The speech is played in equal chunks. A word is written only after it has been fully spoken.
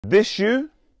This shoe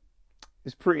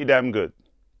is pretty damn good.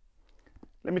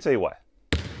 Let me tell you why.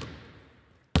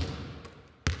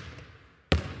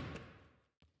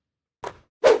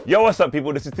 Yo, what's up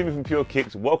people? This is Timmy from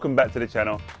PureKicks. Welcome back to the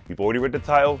channel. You've already read the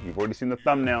title, you've already seen the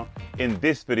thumbnail. In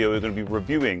this video, we're going to be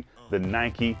reviewing the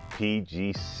Nike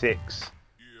PG6. It's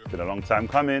been a long time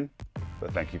coming,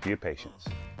 but thank you for your patience.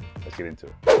 Let's get into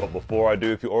it. But before I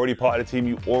do, if you're already part of the team,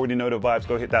 you already know the vibes.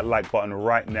 Go hit that like button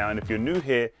right now. And if you're new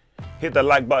here, hit the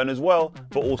like button as well,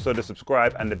 but also the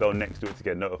subscribe and the bell next to it to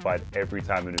get notified every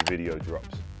time a new video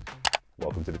drops.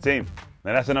 Welcome to the team.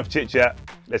 Now that's enough chit chat.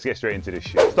 Let's get straight into this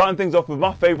shoe. Starting things off with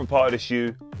my favorite part of the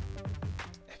shoe.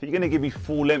 If you're gonna give me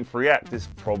full length react, it's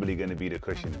probably gonna be the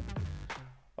cushioning.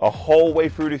 A whole way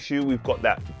through the shoe, we've got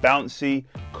that bouncy,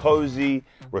 cozy,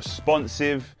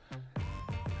 responsive,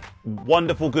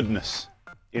 wonderful goodness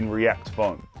in react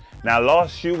foam. Now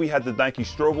last shoe we had the Nike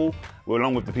Strobel,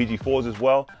 along with the PG4s as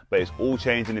well, but it's all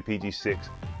changed in the PG6.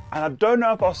 And I don't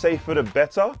know if I'll say for the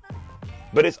better,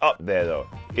 but it's up there though.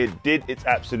 It did its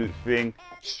absolute thing.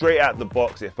 Straight out the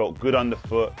box, it felt good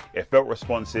underfoot. It felt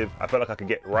responsive. I felt like I could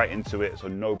get right into it, so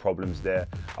no problems there.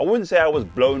 I wouldn't say I was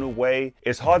blown away.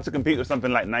 It's hard to compete with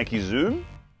something like Nike Zoom,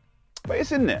 but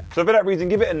it's in there. So for that reason,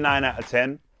 give it a 9 out of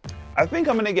 10. I think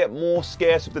I'm gonna get more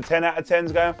scarce with the 10 out of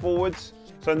 10s going forwards.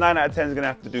 So 9 out of 10 is gonna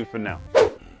have to do for now.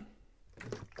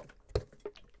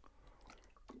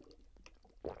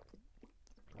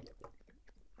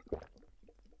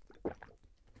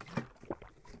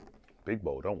 Big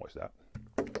bowl, don't watch that.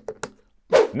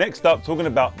 Next up, talking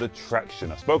about the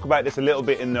traction. I spoke about this a little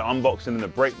bit in the unboxing and the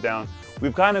breakdown.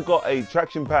 We've kind of got a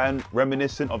traction pattern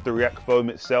reminiscent of the React foam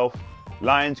itself.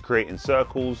 Lines creating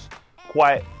circles,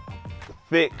 quite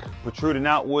thick, protruding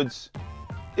outwards.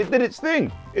 It did its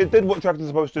thing. It did what traction's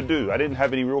supposed to do. I didn't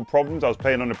have any real problems. I was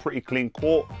playing on a pretty clean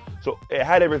court, so it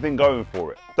had everything going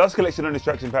for it. Dust collection on this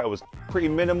traction pattern was pretty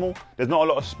minimal. There's not a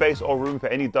lot of space or room for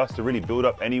any dust to really build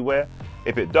up anywhere.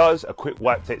 If it does, a quick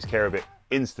wipe takes care of it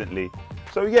instantly.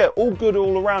 So yeah, all good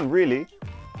all around really.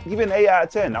 Give it an 8 out of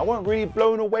 10. I wasn't really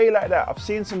blown away like that. I've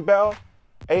seen some better.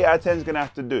 8 out of 10 is gonna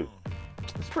have to do.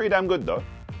 It's pretty damn good though.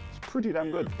 It's pretty damn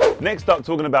good. Next up,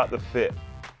 talking about the fit.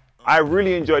 I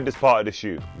really enjoyed this part of the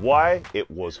shoe. Why? It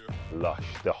was plush.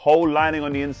 The whole lining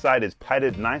on the inside is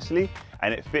padded nicely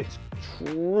and it fits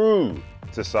true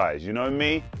to size. You know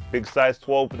me, big size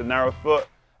 12 with a narrow foot.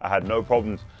 I had no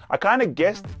problems. I kind of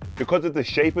guessed because of the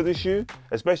shape of the shoe,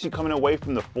 especially coming away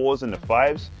from the 4s and the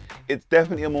 5s, it's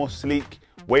definitely a more sleek,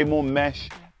 way more mesh.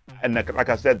 And like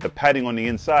I said, the padding on the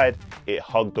inside, it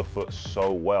hugged the foot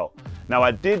so well. Now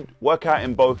I did work out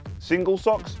in both single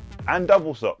socks and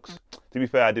double socks. To be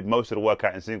fair, I did most of the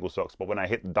workout in single socks, but when I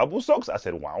hit the double socks, I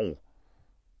said, wow.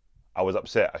 I was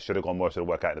upset. I should have gone most of the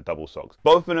workout in the double socks.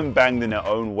 Both of them banged in their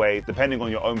own way, depending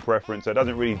on your own preference, so it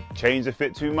doesn't really change the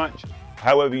fit too much.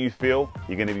 However you feel,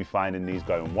 you're gonna be finding these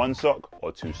going 1 sock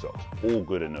or 2 socks. All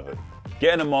good in the hood.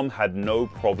 Getting them on had no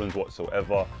problems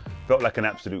whatsoever. Felt like an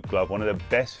absolute glove. One of the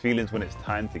best feelings when it's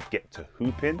time to get to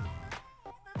hooping.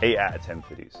 8 out of 10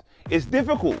 for these. It's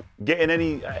difficult getting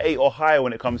any 8 or higher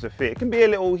when it comes to fit. It can be a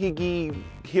little higgy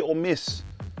hit or miss.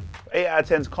 8 out of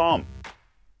 10 is calm.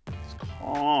 It's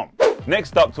calm.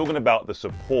 Next up, talking about the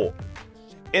support.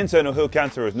 Internal heel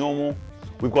canter as normal.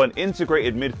 We've got an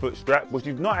integrated midfoot strap, which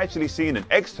you've not actually seen an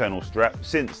external strap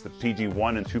since the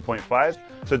PG1 and 2.5.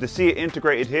 So to see it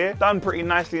integrated here, done pretty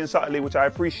nicely and subtly, which I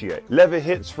appreciate. Leather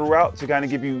hits throughout to kind of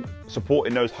give you support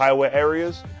in those high wear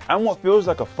areas. And what feels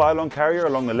like a file-on carrier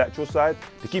along the lateral side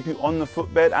to keep you on the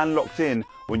footbed and locked in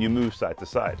when you move side to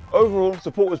side. Overall,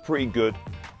 support was pretty good,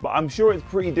 but I'm sure it's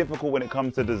pretty difficult when it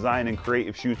comes to designing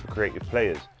creative shoes for creative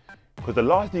players. Because the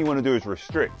last thing you want to do is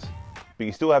restrict, but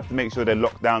you still have to make sure they're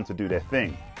locked down to do their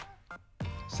thing.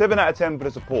 7 out of 10 for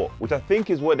the support, which I think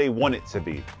is what they want it to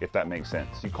be, if that makes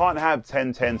sense. You can't have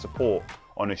 10-10 support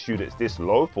on a shoe that's this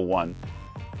low for one,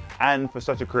 and for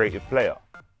such a creative player.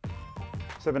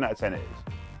 7 out of 10 it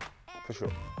is, for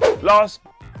sure. Last,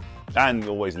 and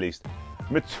always least,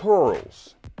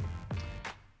 materials.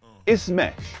 It's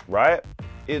mesh, right?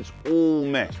 It's all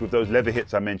mesh with those leather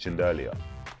hits I mentioned earlier.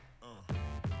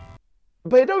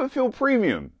 But it don't feel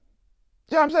premium.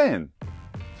 You know what I'm saying?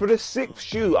 For the 6th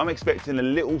shoe, I'm expecting a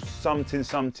little something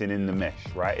in the mesh,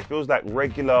 right? It feels like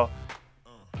regular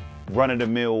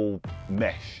run-of-the-mill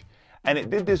mesh. And it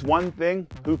did this one thing,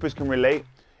 hoopers can relate.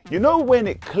 You know when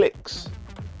it clicks?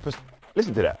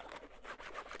 Listen to that.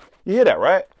 You hear that,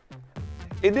 right?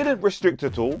 It didn't restrict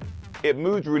at all. It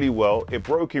moved really well. It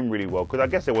broke in really well, because I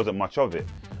guess there wasn't much of it.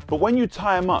 But when you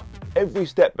tie them up, every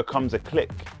step becomes a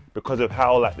click because of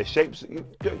how like the shapes, you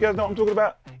guys know what I'm talking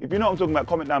about? If you know what I'm talking about,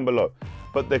 comment down below.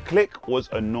 but the click was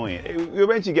annoying. You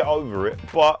eventually get over it,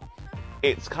 but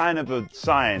it's kind of a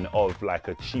sign of like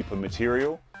a cheaper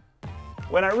material.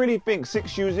 When I really think 6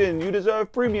 shoes in, you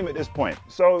deserve premium at this point.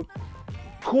 So,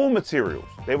 cool materials.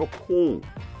 They were cool.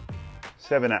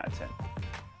 7 out of 10.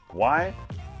 Why?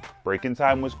 Breaking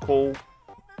time was cool.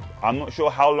 I'm not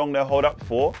sure how long they'll hold up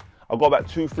for. I've got about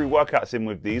 2-3 workouts in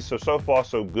with these, so far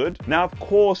so good. Now, of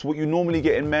course, what you normally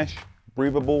get in mesh,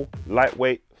 breathable,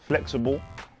 lightweight, flexible.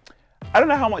 I don't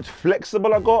know how much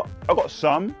flexible I got. I got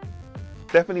some.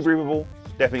 Definitely breathable,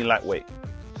 definitely lightweight.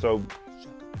 So,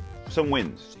 some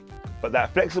wins. But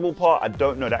that flexible part, I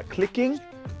don't know. That clicking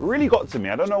really got to me.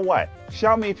 I don't know why.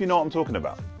 Shout me if you know what I'm talking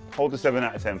about. Hold the 7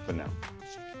 out of 10 for now.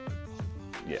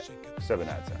 Yeah, 7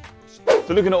 out of 10.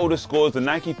 So looking at all the scores, the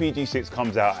Nike PG6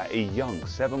 comes out at a young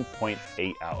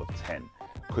 7.8 out of 10.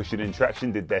 Cushion and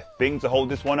traction did their thing to hold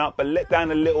this one up, but let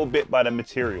down a little bit by the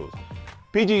materials.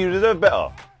 PG, you deserve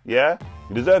better, yeah?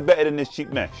 You deserve better than this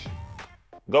cheap mesh.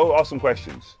 Go ask some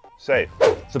questions. Safe.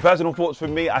 So personal thoughts for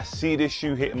me, I see this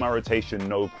shoe hitting my rotation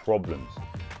no problems.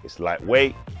 It's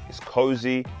lightweight, it's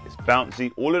cozy, it's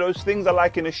bouncy, all of those things I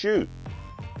like in a shoe.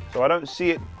 So I don't see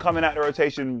it coming out the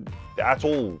rotation at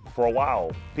all for a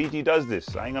while. PG does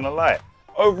this, I ain't gonna lie.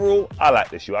 Overall, I like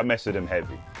this shoe, I mess with them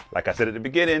heavy. Like I said at the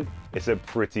beginning, it's a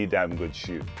pretty damn good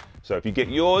shoe. So if you get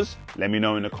yours, let me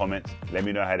know in the comments. Let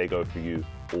me know how they go for you.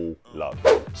 All love.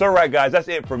 So right guys, that's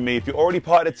it from me. If you're already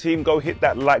part of the team, go hit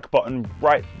that like button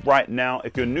right now.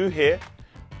 If you're new here,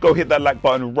 go hit that like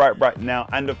button right now.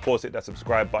 And of course, hit that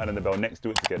subscribe button and the bell next to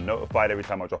it to get notified every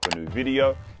time I drop a new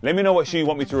video. Let me know what shoe you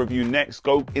want me to review next.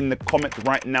 Go in the comments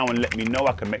right now and let me know.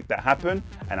 I can make that happen.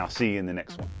 And I'll see you in the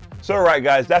next one. So right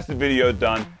guys, that's the video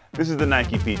done. This is the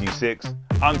Nike PG6.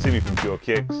 I'm Timmy from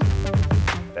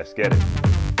PureKicks. Let's get it.